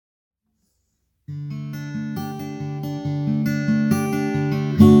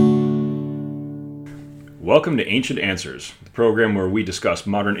Welcome to Ancient Answers, the program where we discuss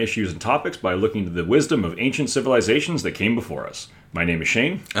modern issues and topics by looking to the wisdom of ancient civilizations that came before us. My name is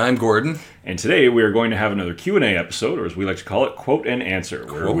Shane. I'm Gordon. And today we are going to have another Q&A episode, or as we like to call it, Quote and Answer.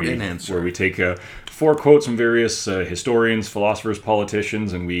 Where we take 4 quotes from various historians, philosophers,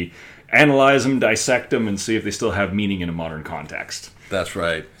 politicians, and we analyze them, dissect them, and see if they still have meaning in a modern context. That's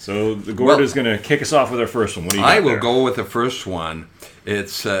right. So Gordon is going to kick us off with our first one. What do you got I will there? go with the first one.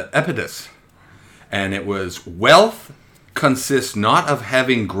 It's Epictetus. And it was, wealth consists not of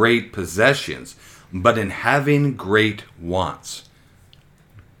having great possessions, but in having great wants.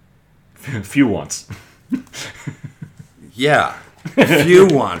 Few wants. Yeah. Few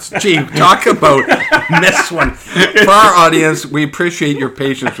wants. Gee, talk about this one. For our audience, we appreciate your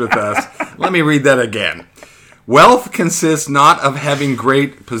patience with us. Let me read that again. Wealth consists not of having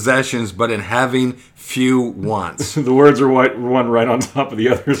great possessions, but in having few wants. The words are one right on top of the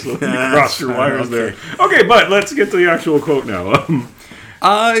other, so you cross your wires there. Okay, but let's get to the actual quote now.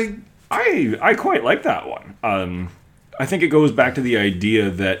 I quite like that one. I think it goes back to the idea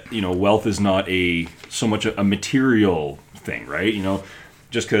that, wealth is not so much a material thing, right?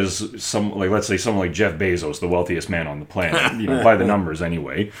 Just because let's say someone like Jeff Bezos, the wealthiest man on the planet, by the numbers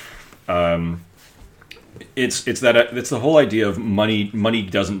anyway. It's the whole idea of money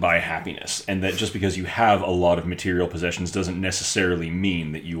doesn't buy happiness, and that just because you have a lot of material possessions doesn't necessarily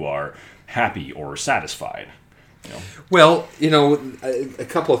mean that you are happy or satisfied. Well, a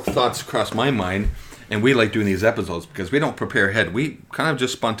couple of thoughts crossed my mind, and we like doing these episodes because we don't prepare ahead. We kind of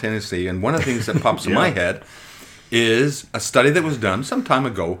just spontaneously, and one of the things that pops in my head is a study that was done some time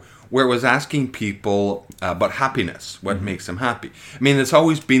ago where it was asking people about happiness, what makes them happy. I mean, there's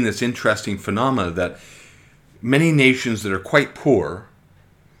always been this interesting phenomena that many nations that are quite poor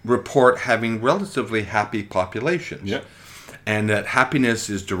report having relatively happy populations. Yeah. And that happiness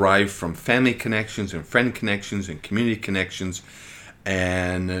is derived from family connections and friend connections and community connections.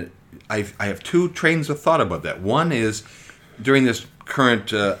 And I have 2 trains of thought about that. One is, during this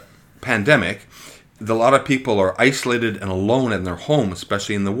current pandemic, a lot of people are isolated and alone in their home,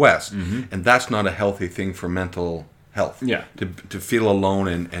 especially in the West. Mm-hmm. And that's not a healthy thing for mental health. Yeah. To feel alone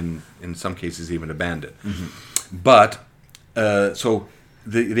and in some cases even abandoned. Mm-hmm. But, so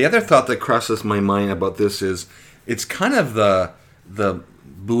the other thought that crosses my mind about this is, it's kind of the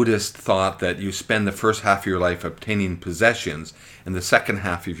Buddhist thought that you spend the first half of your life obtaining possessions and the second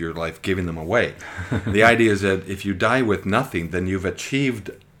half of your life giving them away. The idea is that if you die with nothing, then you've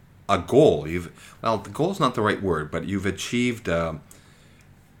achieved a goal. The goal is not the right word, but you've achieved a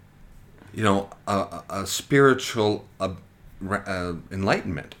spiritual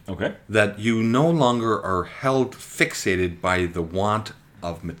enlightenment. Okay. That you no longer are held fixated by the want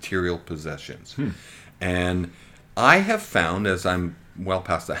of material possessions. And I have found, as I'm well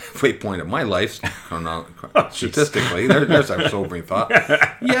past the halfway point of my life, statistically, there's a sobering thought.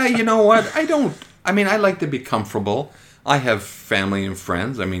 Yeah, you know what? I like to be comfortable. I have family and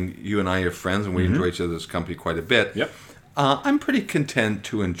friends. I mean, you and I are friends, and we enjoy each other's company quite a bit. Yep. I'm pretty content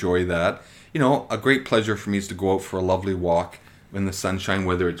to enjoy that. A great pleasure for me is to go out for a lovely walk in the sunshine,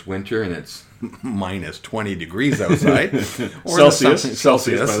 whether it's winter and it's minus 20 degrees outside. Or Celsius,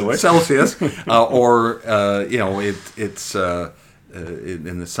 by the way. Celsius. Or it's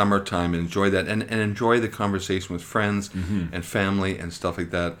in the summertime, enjoy that. And enjoy the conversation with friends and family and stuff like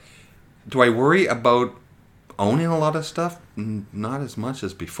that. Do I worry about owning a lot of stuff? Not as much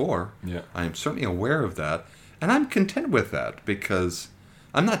as before. Yeah. I am certainly aware of that. And I'm content with that because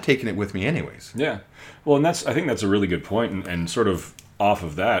I'm not taking it with me anyways. Yeah. Well, and I think that's a really good point, and sort of off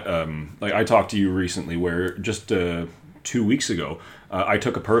of that, I talked to you recently where just 2 weeks ago, I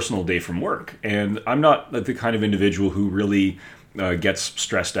took a personal day from work, and I'm not the kind of individual who really gets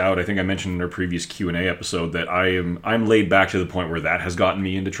stressed out. I think I mentioned in our previous Q&A episode that I'm laid back to the point where that has gotten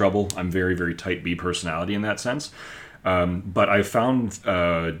me into trouble. I'm very, very type B personality in that sense. But I found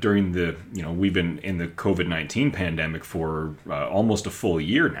during we've been in the COVID-19 pandemic for almost a full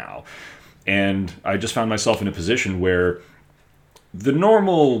year now. And I just found myself in a position where the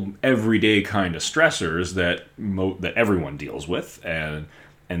normal everyday kind of stressors that everyone deals with and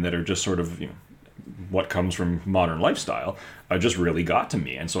that are just sort of what comes from modern lifestyle just really got to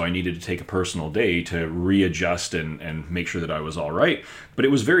me. And so I needed to take a personal day to readjust and make sure that I was all right. But it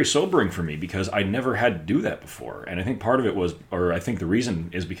was very sobering for me because I never had to do that before. And I think part of it was, or I think the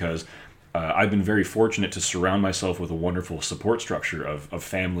reason is because I've been very fortunate to surround myself with a wonderful support structure of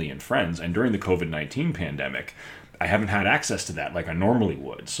family and friends. And during the COVID-19 pandemic, I haven't had access to that like I normally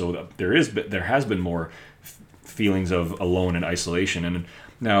would. So there has been more feelings of alone and isolation. And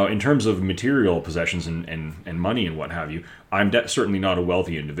now, in terms of material possessions and money and what have you, I'm certainly not a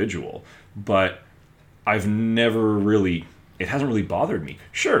wealthy individual. But I've never really, it hasn't really bothered me.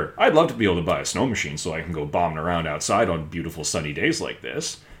 Sure, I'd love to be able to buy a snow machine so I can go bombing around outside on beautiful sunny days like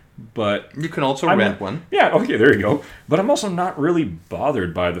this. But You can also I'm rent not- one. Yeah, okay, there you go. But I'm also not really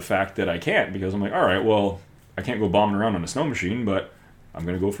bothered by the fact that I can't, because I'm like, all right, well, I can't go bombing around on a snow machine, but I'm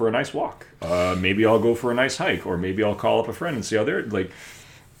going to go for a nice walk. Maybe I'll go for a nice hike, or maybe I'll call up a friend and see how they're, like...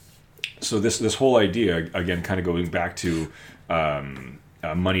 So this whole idea, again, kind of going back to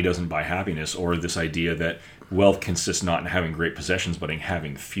money doesn't buy happiness, or this idea that wealth consists not in having great possessions, but in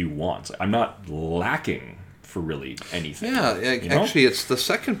having few wants. I'm not lacking for really anything. Yeah, you know? actually, it's the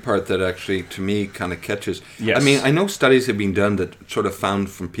second part that actually, to me, kind of catches. Yes. I mean, I know studies have been done that sort of found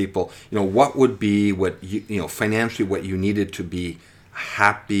from people, what would be what financially what you needed to be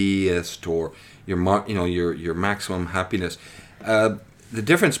happiest, or your maximum happiness. The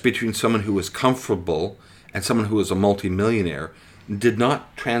difference between someone who was comfortable and someone who was a multimillionaire did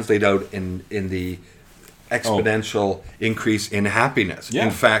not translate out in the exponential increase in happiness. Yeah.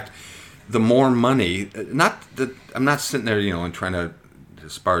 In fact, the more money, not that I'm not sitting there, and trying to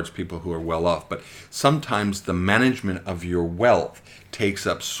disparage people who are well off, but sometimes the management of your wealth takes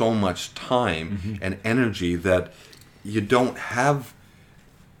up so much time and energy that you don't have.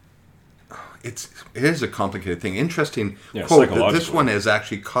 It is a complicated thing. Interesting quote. This psychological. one has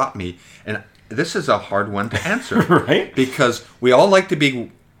actually caught me, and this is a hard one to answer, Right? Because we all like to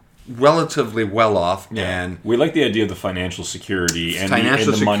be relatively well off, and we like the idea of the financial security and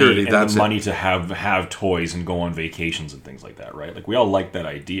Financial the security, money, and that's the it. money to have toys and go on vacations and things like that, right? Like we all like that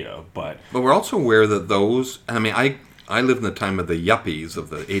idea, but we're also aware that those. I mean, I lived in the time of the yuppies of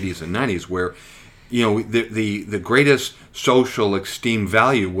the 80s and 90s, where the greatest social esteem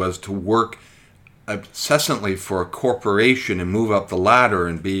value was to work incessantly for a corporation and move up the ladder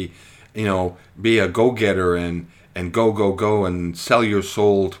and be a go-getter and go and sell your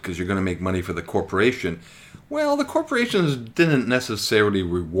soul because you're going to make money for the corporation. Well, the corporations didn't necessarily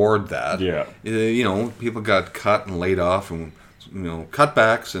reward that. Yeah. People got cut and laid off, and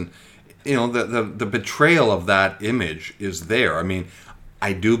cutbacks, and the betrayal of that image is there. I mean,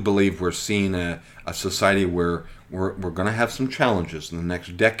 I do believe we're seeing a society where we're going to have some challenges in the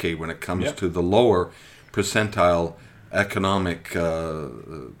next decade when it comes to the lower percentile economic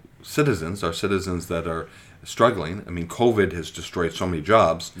citizens, our citizens that are struggling. I mean, COVID has destroyed so many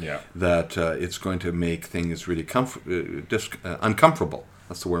jobs that it's going to make things really uncomfortable.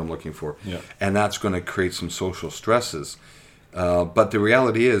 That's the word I'm looking for. Yeah. And that's going to create some social stresses. But the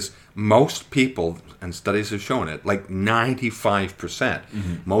reality is, most people, and studies have shown it, like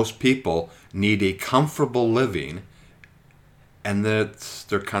 95%, most people need a comfortable living, and that's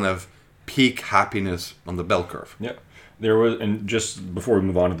their kind of peak happiness on the bell curve. yeah. There was, and just before we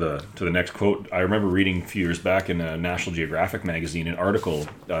move on to the next quote, I remember reading a few years back in a National Geographic magazine an article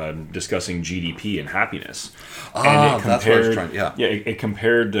discussing GDP and happiness. And That's what I was trying. Yeah. Yeah, it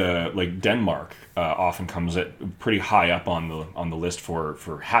compared like Denmark often comes at pretty high up on the list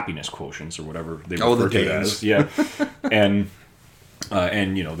for happiness quotients or whatever they refer the to it Danes. as. Yeah, and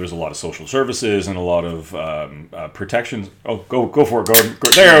there's a lot of social services and a lot of protections. Oh, go for it. Go.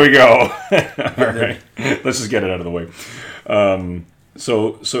 There we go. All right, let's just get it out of the way.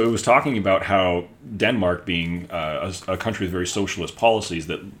 So it was talking about how Denmark, being a country with very socialist policies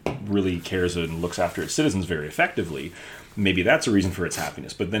that really cares and looks after its citizens very effectively, maybe that's a reason for its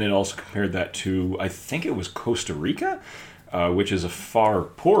happiness. But then it also compared that to, I think it was Costa Rica, which is a far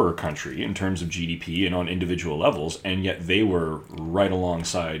poorer country in terms of GDP and on individual levels, and yet they were right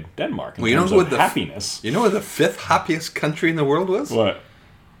alongside Denmark in terms of happiness. You know what the fifth happiest country in the world was? What?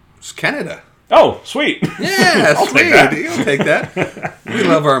 It's Canada. Oh, sweet. Yeah, I'll sweet. take that. You'll take that. We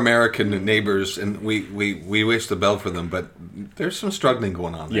love our American neighbors, and we wish the bell for them, but there's some struggling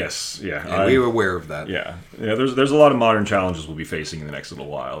going on there. Yes, yeah. And we were aware of that. Yeah. There's a lot of modern challenges we'll be facing in the next little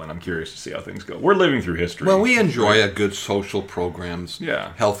while, and I'm curious to see how things go. We're living through history. Well, we enjoy a good social programs,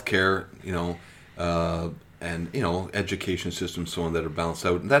 Yeah. healthcare, and education systems, so on, that are balanced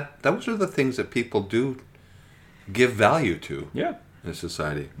out. And those are the things that people do give value to. Yeah. In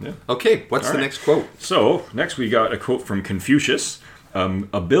society. Yeah. Okay, what's All the right. next quote? So, next we got a quote from Confucius.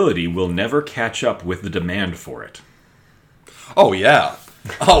 Ability will never catch up with the demand for it. Oh, yeah.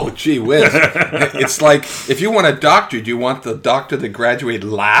 Oh, gee whiz. It's like, if you want a doctor, do you want the doctor to graduate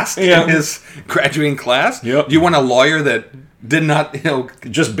last in his graduating class? Yep. Do you want a lawyer that did not,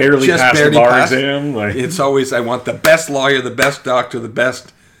 Just barely passed the bar exam? Like, It's always, I want the best lawyer, the best doctor, the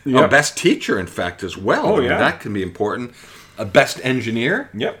best Yeah. best teacher, in fact, as well. Oh, I mean, yeah. that can be important. a best engineer.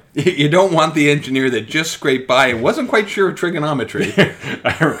 Yep. You don't want the engineer that just scraped by and wasn't quite sure of trigonometry.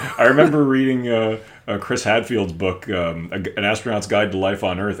 I remember reading Chris Hadfield's book, An Astronaut's Guide to Life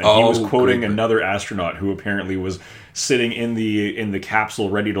on Earth, and he was quoting another astronaut who apparently was sitting in the capsule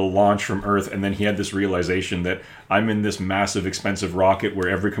ready to launch from Earth, and then he had this realization that I'm in this massive, expensive rocket where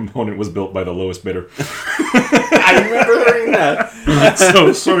every component was built by the lowest bidder. I remember hearing that. So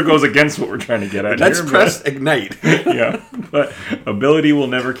it sort of goes against what we're trying to get at. Let's here, press ignite. Yeah, but ability will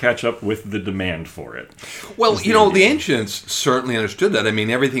never catch up with the demand for it. Well, the ancients certainly understood that. I mean,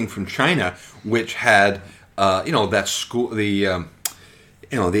 everything from China, which had, that school, the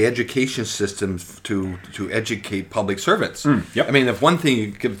education system to educate public servants. Yep. I mean, if one thing you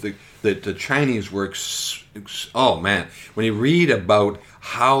give the Chinese were, oh man, when you read about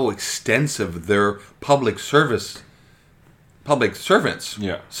how extensive their public servants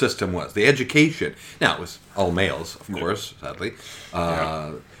system was, the education. Now, it was all males, of course, sadly.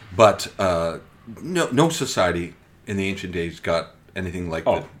 But no society in the ancient days got anything like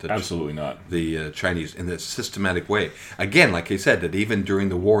absolutely not. The Chinese in this systematic way. Again, like I said, that even during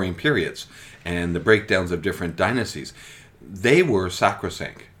the warring periods and the breakdowns of different dynasties, they were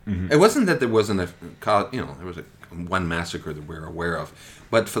sacrosanct. It wasn't that there wasn't there was one massacre that we're aware of,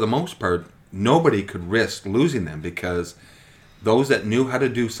 but for the most part, nobody could risk losing them because those that knew how to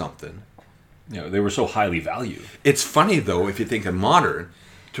do something, they were so highly valued. It's funny though, if you think of modern,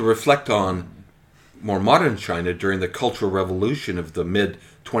 to reflect on more modern China during the Cultural Revolution of the mid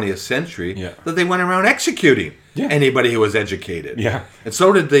 20th century, that they went around executing anybody who was educated. Yeah, and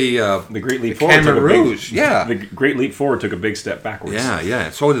so did the Great Leap Forward. Khmer Rouge. The Great Leap Forward took a big step backwards. Yeah.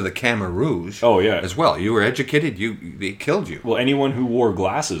 And so did the Khmer Rouge. Oh yeah, as well. You were educated, they killed you. Well, anyone who wore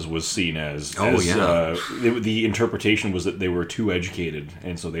glasses was seen as the interpretation was that they were too educated,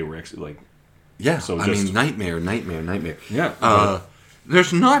 and so they were Yeah, so I mean, nightmare. Yeah.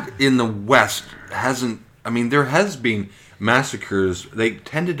 There's not in the West, there has been massacres. They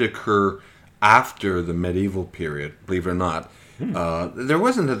tended to occur after the medieval period, believe it or not. There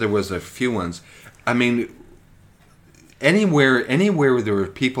wasn't that there was a few ones. I mean, anywhere where there were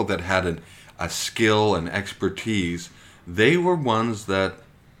people that had a skill and expertise, they were ones that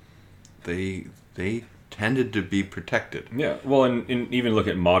they tended to be protected. Yeah, well, and even look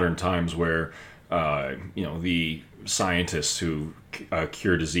at modern times where, the scientists who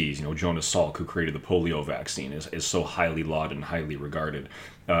cure disease, Jonas Salk, who created the polio vaccine, is so highly lauded and highly regarded.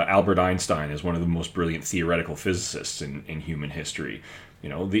 Albert Einstein is one of the most brilliant theoretical physicists in human history.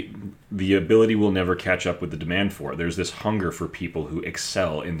 The ability will never catch up with the demand for it. There's this hunger for people who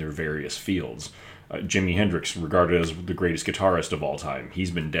excel in their various fields. Jimi Hendrix, regarded as the greatest guitarist of all time,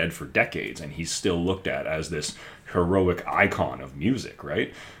 he's been dead for decades, and he's still looked at as this heroic icon of music,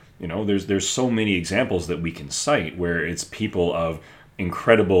 right? There's so many examples that we can cite where it's people of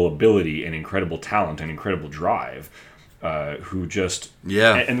incredible ability and incredible talent and incredible drive who just...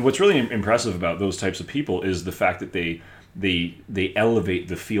 Yeah. And what's really impressive about those types of people is the fact that they elevate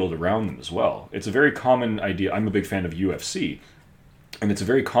the field around them as well. It's a very common idea. I'm a big fan of UFC. And it's a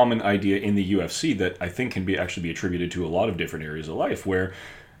very common idea in the UFC that I think can actually be attributed to a lot of different areas of life where...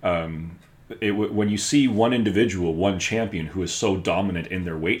 when you see one individual, one champion who is so dominant in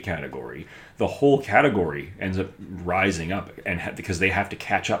their weight category, the whole category ends up rising up, and because they have to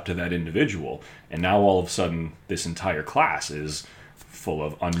catch up to that individual, and now all of a sudden this entire class is full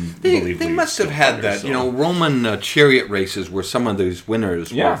of unbelievably. They must have had that. Roman chariot races where some of these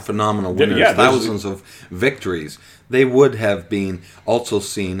winners were phenomenal winners, thousands of victories. They would have been also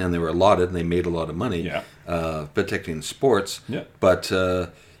seen, and they were lauded, and they made a lot of money, particularly in sports. Yeah. But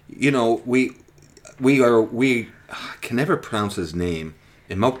we can never pronounce his name.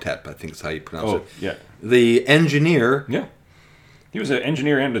 Imhotep, I think is how you pronounce it. Yeah. The engineer. Yeah. He was an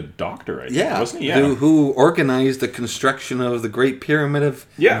engineer and a doctor, I think, wasn't he? Yeah. Who organized the construction of the Great Pyramid of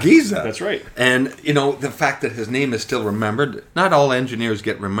Giza. That's right. And, the fact that his name is still remembered, not all engineers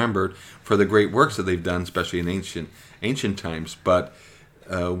get remembered for the great works that they've done, especially in ancient times, but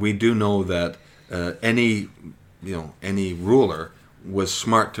we do know that any ruler was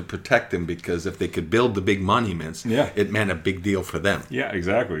smart to protect them, because if they could build the big monuments, it meant a big deal for them. Yeah,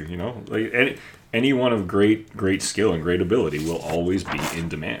 exactly. Anyone of great skill and great ability will always be in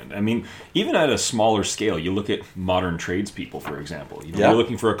demand. I mean, even at a smaller scale, you look at modern tradespeople, for example. You're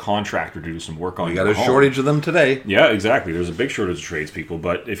looking for a contractor to do some work on your home. We got a shortage of them today. Yeah, exactly. There's a big shortage of tradespeople.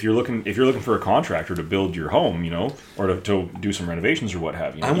 But if you're looking for a contractor to build your home, or to do some renovations or what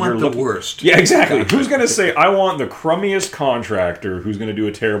have you, I want the worst. Yeah, exactly. Who's going to say I want the crummiest contractor who's going to do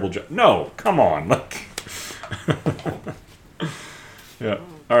a terrible job? No, come on. Yeah.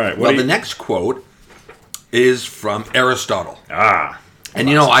 All right. Well, the next quote is from Aristotle. And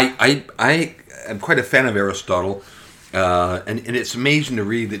you know, I am quite a fan of Aristotle, and it's amazing to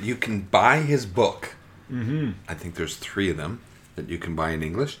read that you can buy his book. Mm-hmm. I think there's 3 of them that you can buy in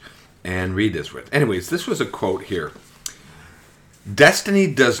English and read this with. Anyways, this was a quote here. Destiny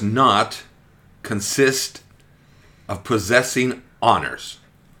does not consist of possessing honors,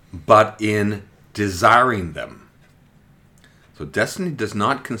 but in desiring them. So destiny does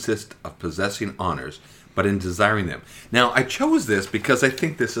not consist of possessing honors, but in desiring them. Now, I chose this because I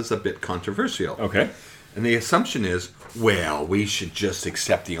think this is a bit controversial. Okay. And the assumption is, well, we should just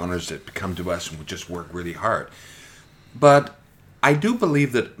accept the honors that come to us and we'll just work really hard. But I do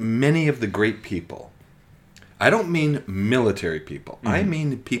believe that many of the great people, I don't mean military people, I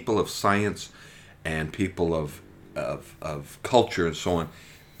mean people of science and people of culture and so on,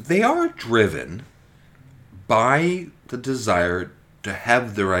 they are driven by the desire to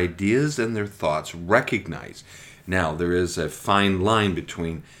have their ideas and their thoughts recognized. Now, there is a fine line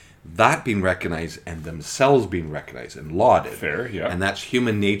between that being recognized and themselves being recognized and lauded. Fair, yeah. And that's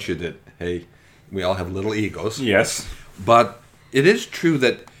human nature that, hey, we all have little egos. Yes. But it is true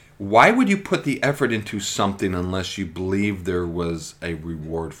that why would you put the effort into something unless you believe there was a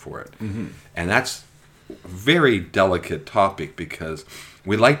reward for it? Mm-hmm. And that's a very delicate topic because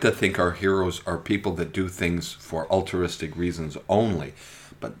we like to think our heroes are people that do things for altruistic reasons only.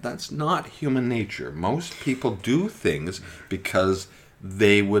 But that's not human nature. Most people do things because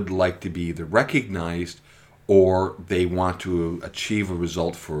they would like to be either recognized or they want to achieve a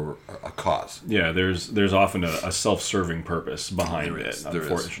result for a cause. Yeah, there's often a self-serving purpose behind it,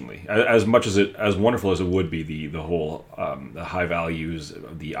 unfortunately. As much as as wonderful as it would be, the whole the high values,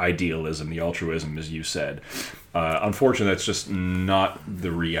 the idealism, the altruism, as you said. Unfortunately, that's just not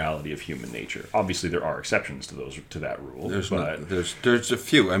the reality of human nature. Obviously, there are exceptions to that rule. There's a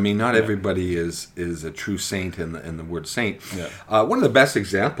few. I mean, not everybody is a true saint in the word saint. Yeah. One of the best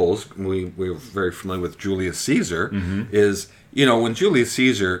examples, we're very familiar with Julius Caesar, is, you know, when Julius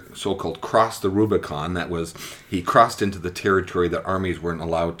Caesar, so-called, crossed the Rubicon, that was, he crossed into the territory that armies weren't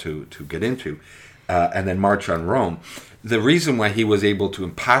allowed to get into, and then march on Rome. The reason why he was able to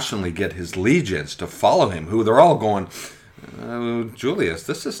impassionately get his legions to follow him, who they're all going, Julius,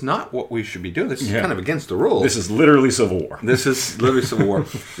 this is not what we should be doing. This is kind of against the rules. This is literally civil war. This is literally civil war.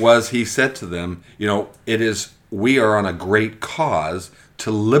 Was he said to them, you know, we are on a great cause to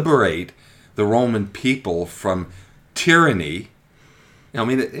liberate the Roman people from tyranny. I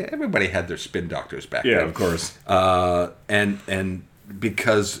mean, everybody had their spin doctors back then. Yeah, of course. And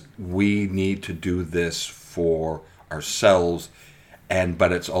because we need to do this for ourselves,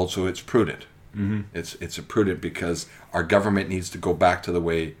 but it's prudent. Mm-hmm. It's a prudent because our government needs to go back to the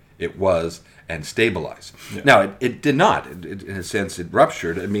way it was and stabilize. Yeah. Now, it did not. In a sense, it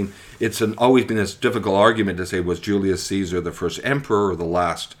ruptured. I mean, it's always been this difficult argument to say, was Julius Caesar the first emperor or the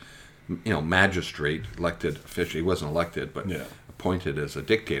last, magistrate elected officially? He wasn't elected, but appointed as a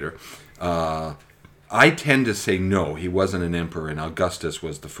dictator. I tend to say no, he wasn't an emperor, and Augustus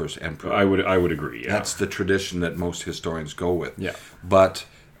was the first emperor. I would agree. Yeah. That's the tradition that most historians go with. Yeah. But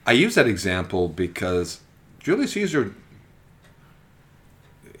I use that example because Julius Caesar,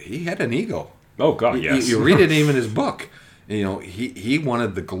 he had an ego. Oh God, yes. You read it even in his book. You know, he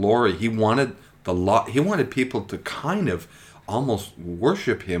wanted the glory. He wanted he wanted people to kind of almost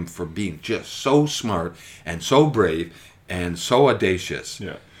worship him for being just so smart and so brave and so audacious.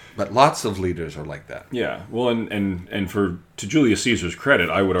 Yeah. But lots of leaders are like that. Yeah, well, and to Julius Caesar's credit,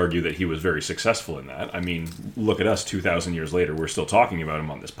 I would argue that he was very successful in that. I mean, look at us 2,000 years later. We're still talking about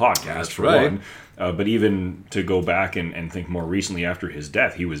him on this podcast, That's for right. one. But even to go back and think more recently after his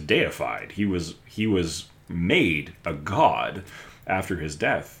death, he was deified. He was made a god after his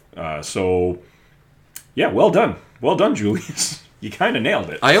death. So, yeah, well done. Well done, Julius. You kind of nailed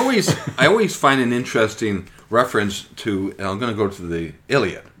it. I always find an interesting reference to, and I'm going to go to the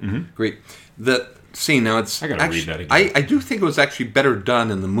Iliad. Mm-hmm. Great. The scene, now it's... I got to read that again. I do think it was actually better done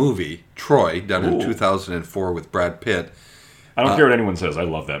in the movie, Troy, done in 2004 with Brad Pitt. I don't care what anyone says. I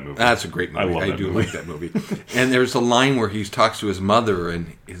love that movie. That's a great movie. I do like that movie. And there's a line where he talks to his mother,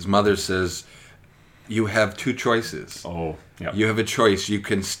 and his mother says, you have two choices. Oh, yeah. You have a choice. You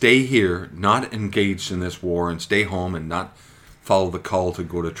can stay here, not engaged in this war, and stay home and not follow the call to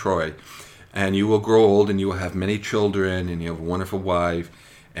go to Troy. And you will grow old, and you will have many children, and you have a wonderful wife,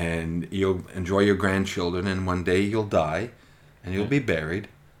 and you'll enjoy your grandchildren, and one day you'll die, and you'll be buried,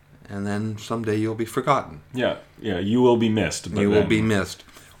 and then someday you'll be forgotten. Yeah, you will be missed. Will be missed.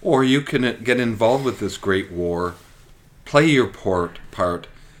 Or you can get involved with this great war, play your part,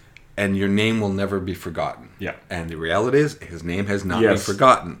 and your name will never be forgotten. Yeah. And the reality is, his name has not Yes. been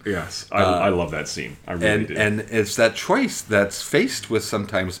forgotten. Yes, I love that scene. I really do. And it's that choice that's faced with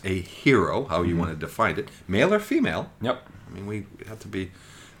sometimes a hero, how you want to define it, male or female. Yep. I mean, we have to be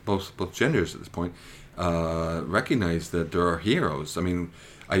both genders at this point. Recognize that there are heroes. I mean,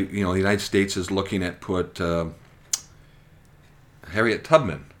 the United States is looking at put Harriet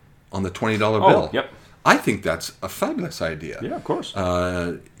Tubman on the $20 bill. Yep. I think that's a fabulous idea. Yeah, of course.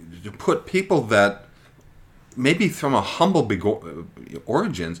 To put people that maybe from a humble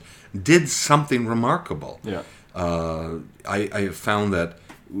origins did something remarkable. Yeah. I have found that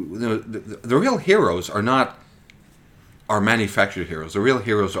the real heroes are not our manufactured heroes. The real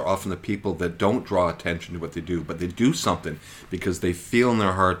heroes are often the people that don't draw attention to what they do, but they do something because they feel in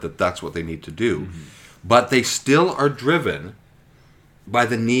their heart that that's what they need to do. Mm-hmm. But they still are driven by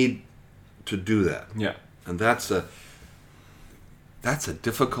the need to do that. Yeah. And that's a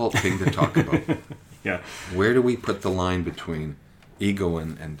difficult thing to talk about. Yeah. Where do we put the line between ego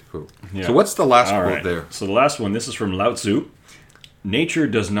and who? Yeah. So what's the last quote right. there? So the last one, this is from Lao Tzu. Nature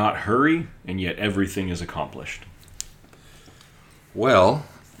does not hurry, and yet everything is accomplished. Well,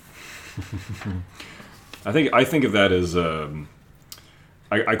 I think of that as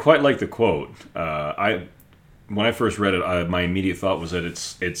I quite like the quote. When I first read it, my immediate thought was that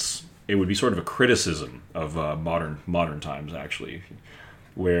it would be sort of a criticism of modern times, actually,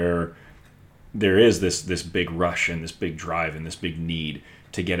 where there is this big rush and this big drive and this big need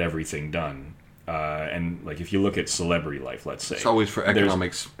to get everything done. And like if you look at celebrity life, let's say, it's always for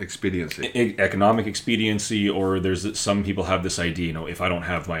economic expediency. Economic expediency, or some people have this idea, if I don't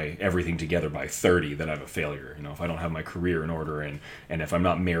have my everything together by 30, then I'm a failure. If I don't have my career in order and if I'm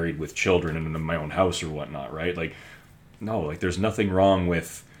not married with children and in my own house or whatnot, right? No, there's nothing wrong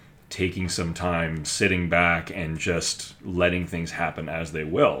with taking some time, sitting back and just letting things happen as they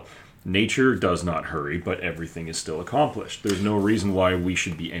will. Nature does not hurry, but everything is still accomplished. There's no reason why we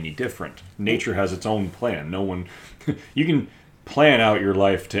should be any different. Nature has its own plan. No one, you can plan out your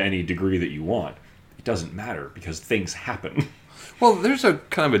life to any degree that you want. It doesn't matter because things happen. Well, there's a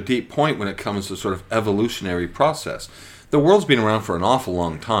kind of a deep point when it comes to sort of evolutionary process. The world's been around for an awful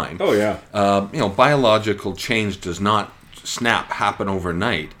long time. Oh yeah. Biological change does not happen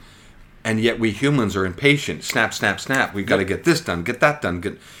overnight, and yet we humans are impatient. Snap, snap, snap. We've got to get this done, get that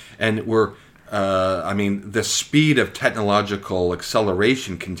done, and we're. The speed of technological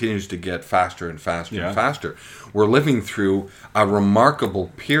acceleration continues to get faster and faster and faster. We're living through a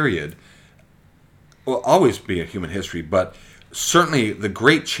remarkable period. Will always be in human history, but certainly the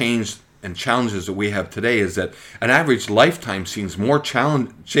great change and challenges that we have today is that an average lifetime sees more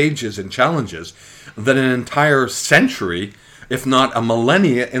changes and challenges than an entire century, if not a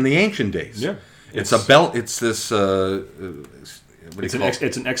millennia in the ancient days. Yeah, it's this. It's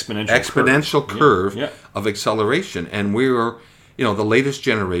an exponential curve of acceleration, and we're, the latest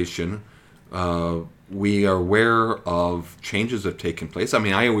generation. We are aware of changes that have taken place. I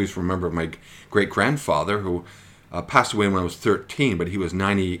mean, I always remember my great-grandfather who passed away when I was 13, but he was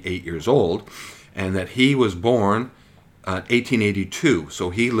 98 years old, and that he was born 1882.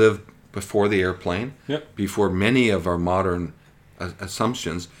 So he lived before the airplane, before many of our modern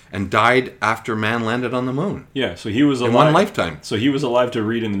assumptions, and died after man landed on the moon. Yeah, so he was alive in one lifetime. So he was alive to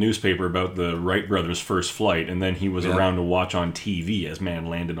read in the newspaper about the Wright brothers' first flight, and then he was around to watch on TV as man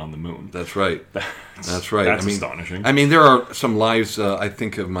landed on the moon. That's right. That's right. That's astonishing. I mean, there are some lives. I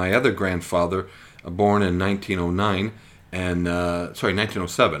think of my other grandfather, born in 1909, and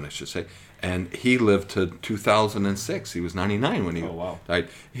 1907, I should say, and he lived to 2006. He was 99 when he died.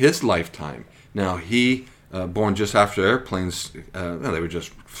 His lifetime. Now he. Born just after airplanes, they were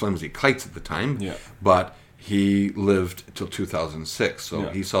just flimsy kites at the time, but he lived till 2006, so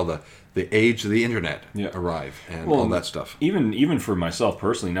he saw the age of the internet arrive and all that stuff. Even for myself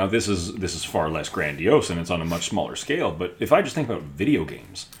personally, now this is far less grandiose and it's on a much smaller scale, but if I just think about video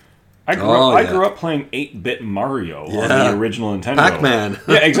games, I grew up playing 8-bit Mario on the original Nintendo. Pac-Man.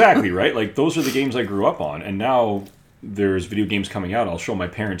 Yeah, exactly, right? Like, those are the games I grew up on, and now there's video games coming out. I'll show my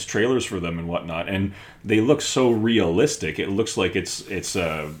parents trailers for them and whatnot, and they look so realistic. It looks like it's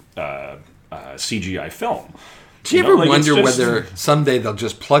a CGI film. Do you ever wonder whether someday they'll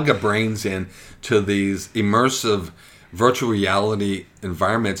just plug a brains in to these immersive virtual reality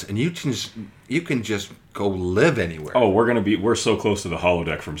environments, and you can just go live anywhere? Oh, we're so close to the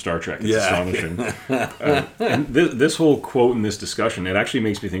holodeck from Star Trek. It's astonishing. And this whole quote in this discussion, it actually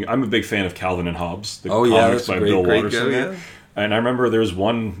makes me think. I'm a big fan of Calvin and Hobbes, the comics by Bill Watterson. And I remember there's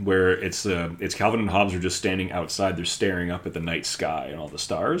one where it's Calvin and Hobbes are just standing outside. They're staring up at the night sky and all the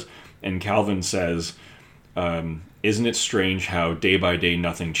stars. And Calvin says, isn't it strange how day by day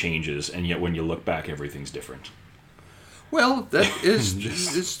nothing changes, and yet when you look back, everything's different? Well, that is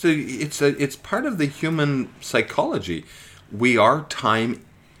it's part of the human psychology. We are time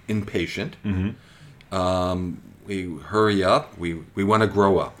impatient. We hurry up. We want to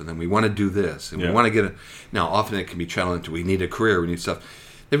grow up, and then we want to do this, and we want to get it. Now, often it can be challenged. We need a career. We need stuff.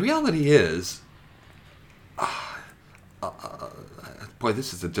 The reality is, boy,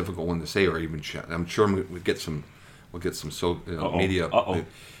 this is a difficult one to say, or even I'm sure we'll get some media.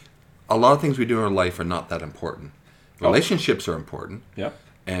 A lot of things we do in our life are not that important. Relationships are important,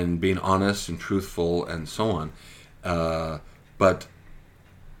 and being honest and truthful and so on. But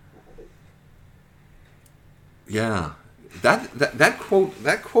yeah, that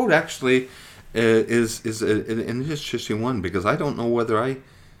quote actually is an interesting one, because I don't know whether I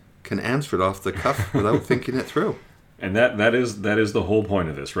can answer it off the cuff without thinking it through. And that is the whole point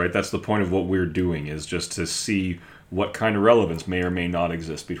of this, right? That's the point of what we're doing, is just to see what kind of relevance may or may not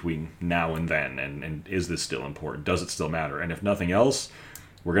exist between now and then, and is this still important? Does it still matter? And if nothing else,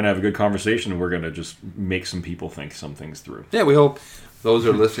 we're going to have a good conversation, and we're going to just make some people think some things through. Yeah, we hope those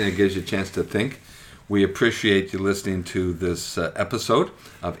who are listening, it gives you a chance to think. We appreciate you listening to this episode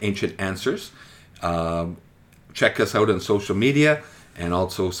of Ancient Answers. Check us out on social media and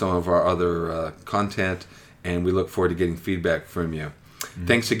also some of our other content, and we look forward to getting feedback from you.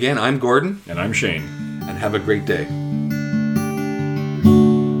 Thanks again. I'm Gordon. And I'm Shane. And have a great day.